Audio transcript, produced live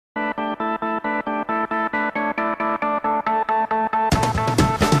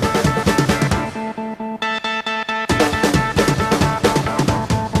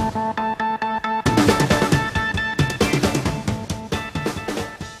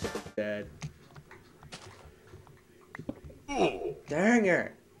Dang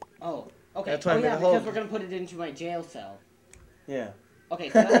it. Oh, okay. That's why Oh, I'm yeah, gonna because hold. we're gonna put it into my jail cell. Yeah. Okay,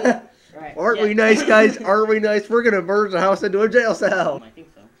 so right. Aren't we nice, guys? Aren't we nice? We're gonna merge the house into a jail cell. I think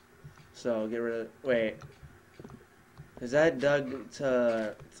so. So get rid of. Wait. Is that dug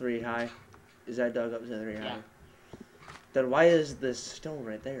to 3 high? Is that dug up to 3 high? Yeah. Then why is this stone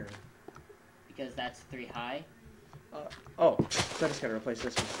right there? Because that's 3 high. Oh, so I just gotta replace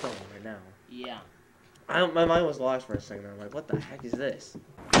this with stone right now. Yeah. My mind was lost for a second. I'm like, what the heck is this?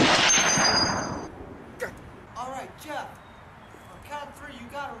 Alright, Jeff. On count of 3, you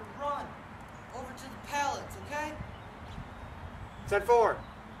gotta run over to the pallets, okay? Set 4.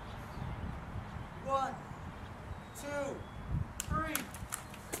 1, 2, 3,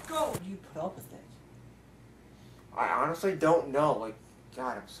 go! You put up with it. I honestly don't know. Like,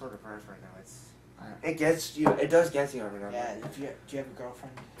 God, I'm so depressed right now. It gets you. It does get you every now and Yeah, then. do you have a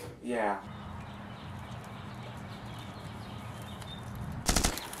girlfriend? Yeah.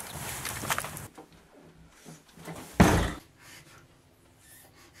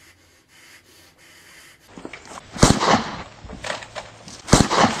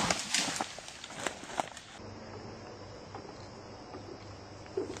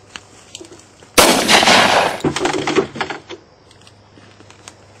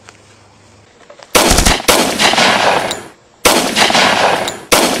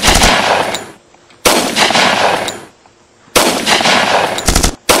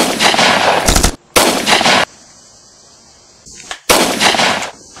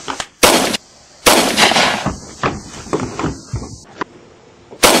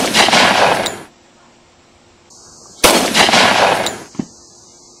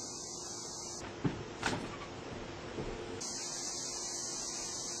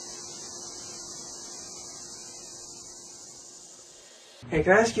 Hey,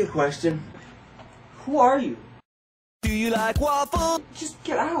 can I ask you a question? Who are you? Do you like waffles? Just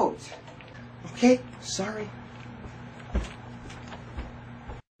get out. Okay, sorry.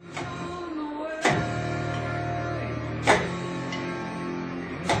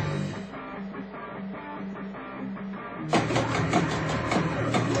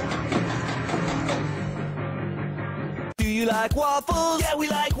 Do you like waffles? Yeah, we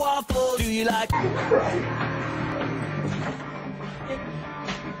like waffles. Do you like...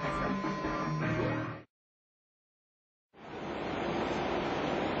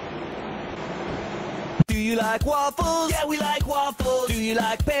 Do you like waffles? Yeah, we like waffles. Do you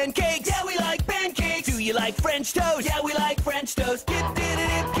like pancakes? Yeah, we like pancakes. Do you like French toast? Yeah, we like French toast. Dip, dip,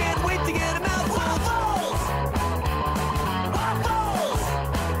 dip, can't wait to get a mouthful. Waffles! Waffles!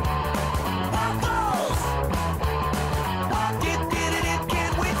 Waffles! Dip, dip, dip,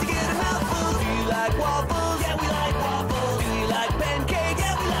 can't wait to get a mouthful. Do you like waffles? Yeah, we like waffles. Do you like pancakes?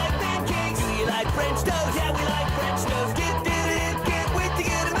 Yeah, we like pancakes. Do you like French toast? Yeah, we like French toast. Dip, dip, dip, can't wait to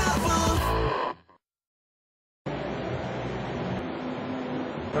get a mouthful.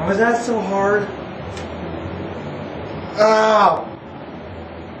 Was that so hard? Ow!